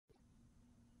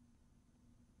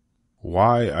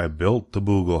Why I Built the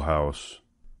Boogle House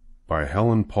by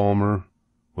Helen Palmer,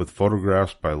 with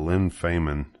photographs by Lynn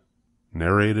Feynman.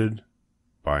 Narrated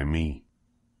by me.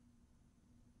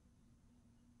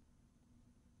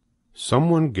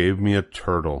 Someone gave me a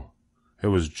turtle. It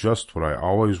was just what I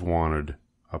always wanted,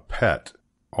 a pet,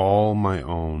 all my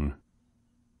own.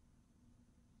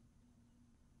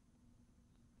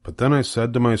 But then I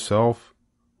said to myself,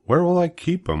 where will I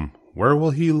keep him? Where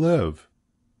will he live?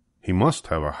 He must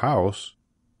have a house.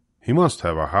 He must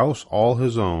have a house all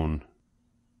his own.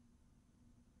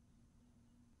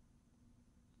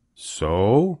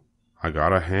 So I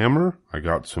got a hammer, I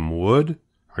got some wood,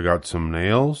 I got some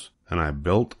nails, and I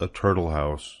built a turtle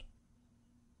house.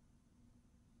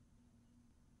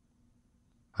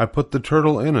 I put the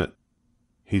turtle in it.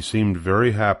 He seemed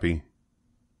very happy.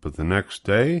 But the next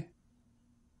day,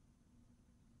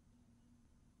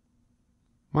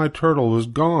 my turtle was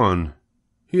gone.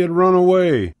 He had run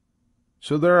away.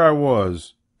 So there I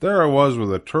was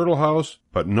with a turtle house,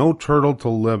 but no turtle to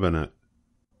live in it.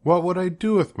 What would I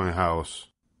do with my house?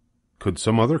 Could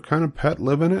some other kind of pet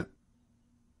live in it?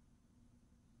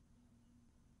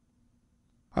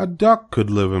 A duck could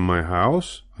live in my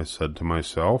house, I said to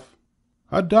myself.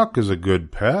 A duck is a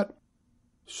good pet.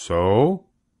 So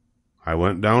I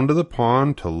went down to the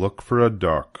pond to look for a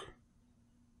duck.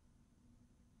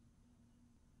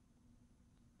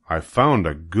 I found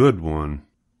a good one.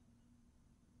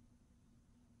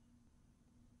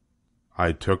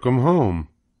 I took him home.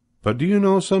 But do you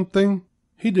know something?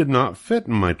 He did not fit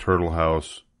in my turtle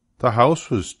house. The house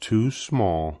was too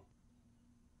small.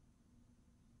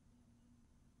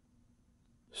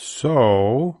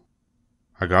 So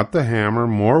I got the hammer,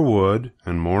 more wood,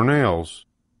 and more nails.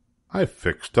 I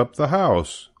fixed up the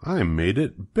house. I made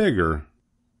it bigger.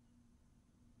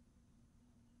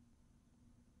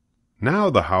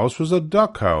 Now the house was a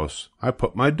duck house. I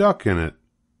put my duck in it.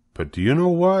 But do you know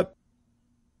what?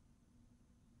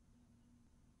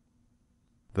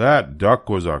 That duck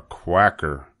was a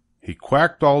quacker. He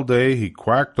quacked all day, he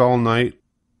quacked all night.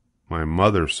 My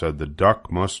mother said the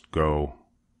duck must go.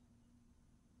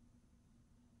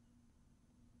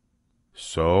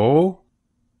 So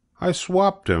I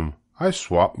swapped him. I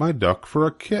swapped my duck for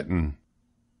a kitten.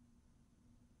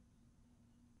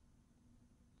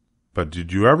 But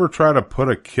did you ever try to put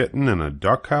a kitten in a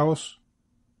duck house?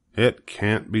 It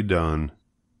can't be done.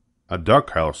 A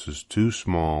duck house is too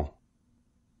small.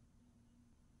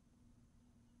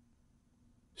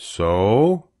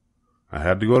 So I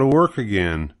had to go to work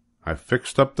again. I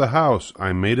fixed up the house.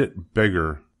 I made it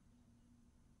bigger.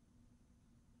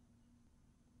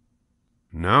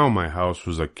 Now my house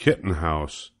was a kitten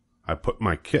house. I put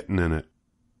my kitten in it.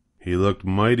 He looked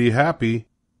mighty happy.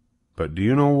 But do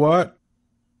you know what?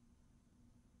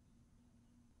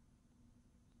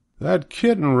 That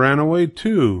kitten ran away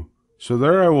too. So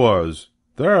there I was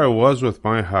with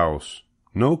my house.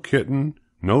 No kitten,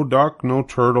 no duck, no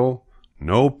turtle,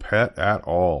 no pet at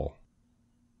all.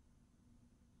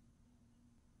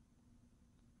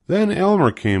 Then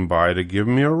Elmer came by to give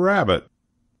me a rabbit.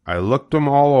 I looked him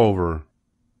all over.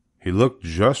 He looked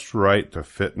just right to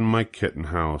fit in my kitten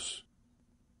house.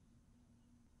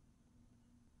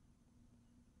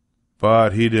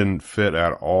 But he didn't fit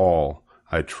at all.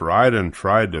 I tried and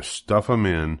tried to stuff him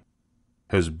in.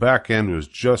 His back end was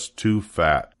just too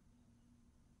fat.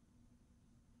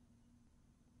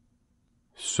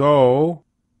 So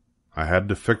I had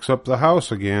to fix up the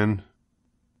house again.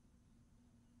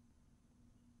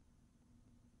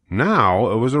 Now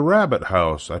it was a rabbit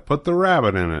house. I put the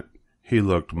rabbit in it. He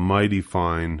looked mighty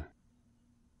fine.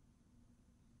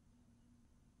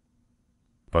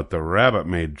 But the rabbit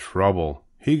made trouble.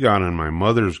 He got in my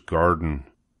mother's garden.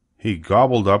 He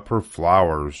gobbled up her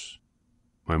flowers.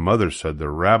 My mother said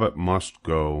the rabbit must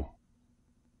go.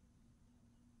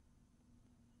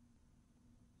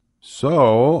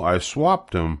 So I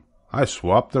swapped him. I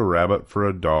swapped the rabbit for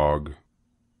a dog.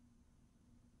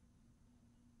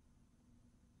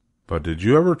 But did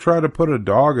you ever try to put a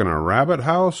dog in a rabbit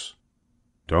house?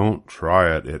 Don't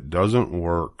try it. It doesn't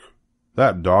work.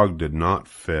 That dog did not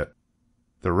fit.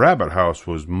 The rabbit house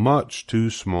was much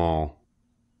too small.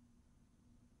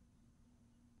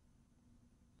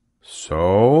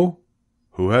 So,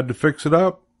 who had to fix it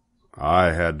up?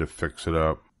 I had to fix it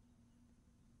up.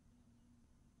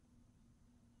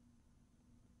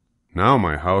 Now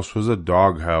my house was a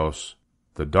dog house.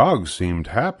 The dog seemed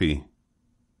happy.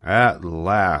 At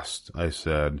last, I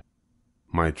said,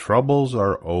 my troubles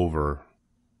are over.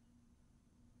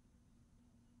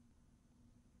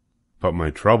 But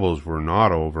my troubles were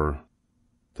not over.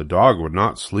 The dog would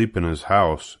not sleep in his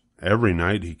house. Every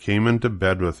night he came into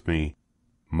bed with me.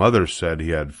 Mother said he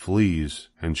had fleas,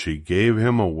 and she gave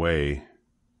him away.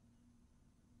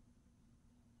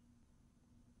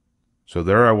 So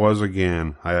there I was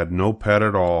again. I had no pet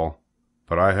at all,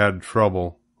 but I had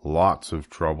trouble, lots of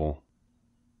trouble.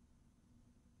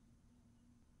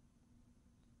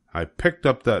 I picked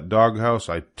up that doghouse,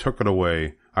 I took it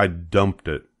away, I dumped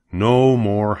it. No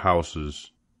more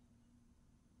houses.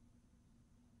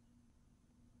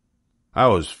 I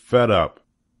was fed up.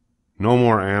 No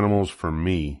more animals for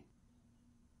me.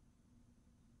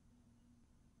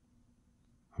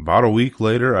 About a week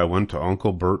later, I went to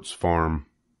Uncle Bert's farm.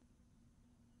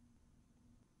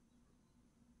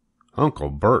 Uncle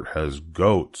Bert has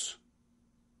goats.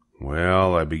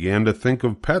 Well, I began to think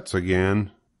of pets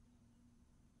again.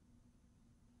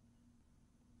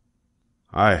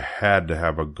 I had to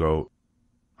have a goat.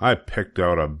 I picked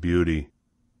out a beauty.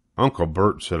 Uncle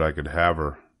Bert said I could have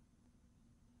her.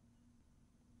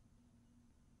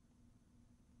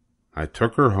 I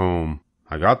took her home.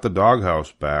 I got the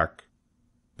doghouse back.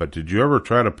 But did you ever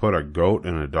try to put a goat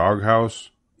in a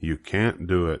doghouse? You can't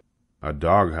do it. A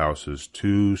doghouse is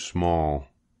too small.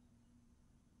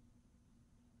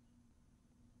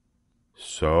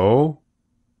 So,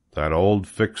 that old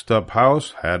fixed-up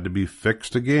house had to be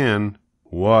fixed again.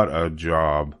 What a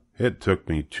job. It took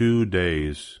me 2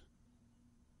 days.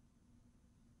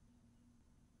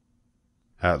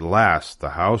 At last the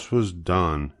house was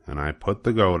done, and I put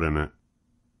the goat in it.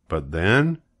 But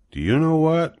then, do you know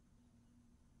what?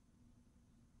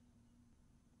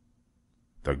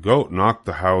 The goat knocked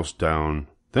the house down.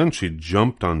 Then she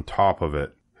jumped on top of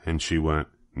it, and she went,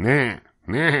 "Nah,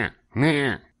 nah,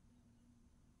 nah."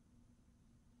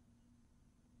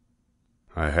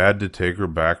 I had to take her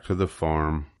back to the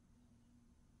farm.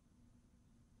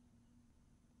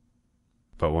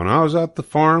 But when I was at the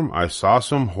farm, I saw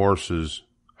some horses.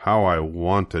 How I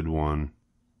wanted one.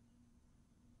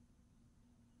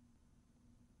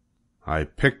 I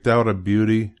picked out a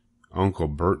beauty. Uncle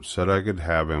Bert said I could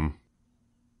have him.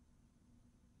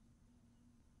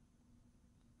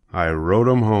 I rode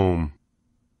him home.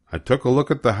 I took a look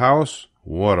at the house.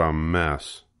 What a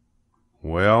mess.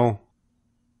 Well,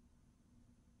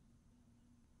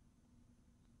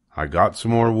 I got some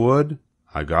more wood,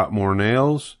 I got more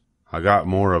nails, I got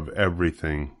more of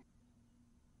everything.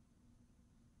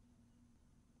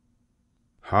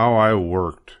 How I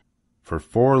worked. For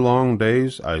 4 long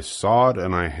days I sawed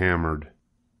and I hammered.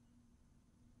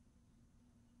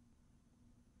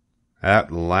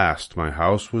 At last my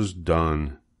house was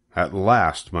done. At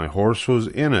last my horse was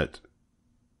in it.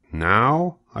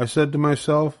 Now, I said to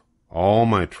myself, all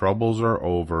my troubles are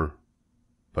over.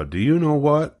 But do you know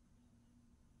what?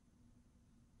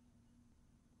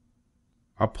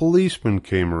 A policeman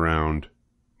came around.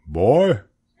 "Boy,"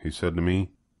 he said to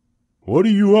me, "what are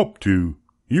you up to?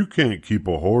 You can't keep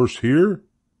a horse here."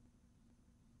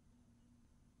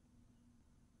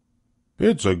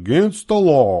 "It's against the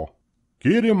law.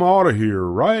 Get him out of here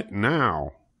right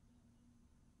now."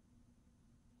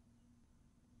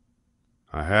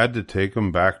 I had to take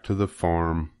him back to the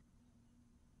farm.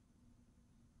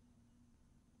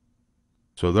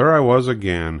 So there I was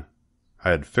again. I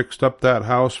had fixed up that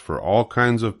house for all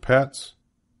kinds of pets.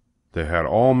 They had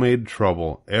all made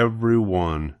trouble, every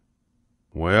one.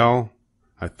 Well,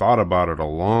 I thought about it a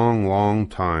long, long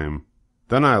time.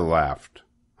 Then I laughed.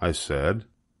 I said,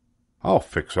 I'll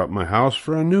fix up my house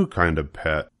for a new kind of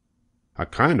pet. A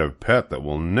kind of pet that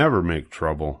will never make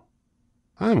trouble.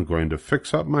 I'm going to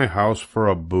fix up my house for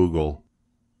a Boogle.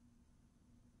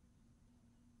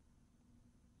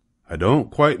 I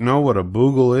don't quite know what a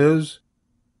Boogle is,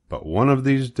 but one of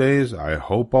these days I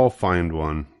hope I'll find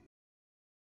one.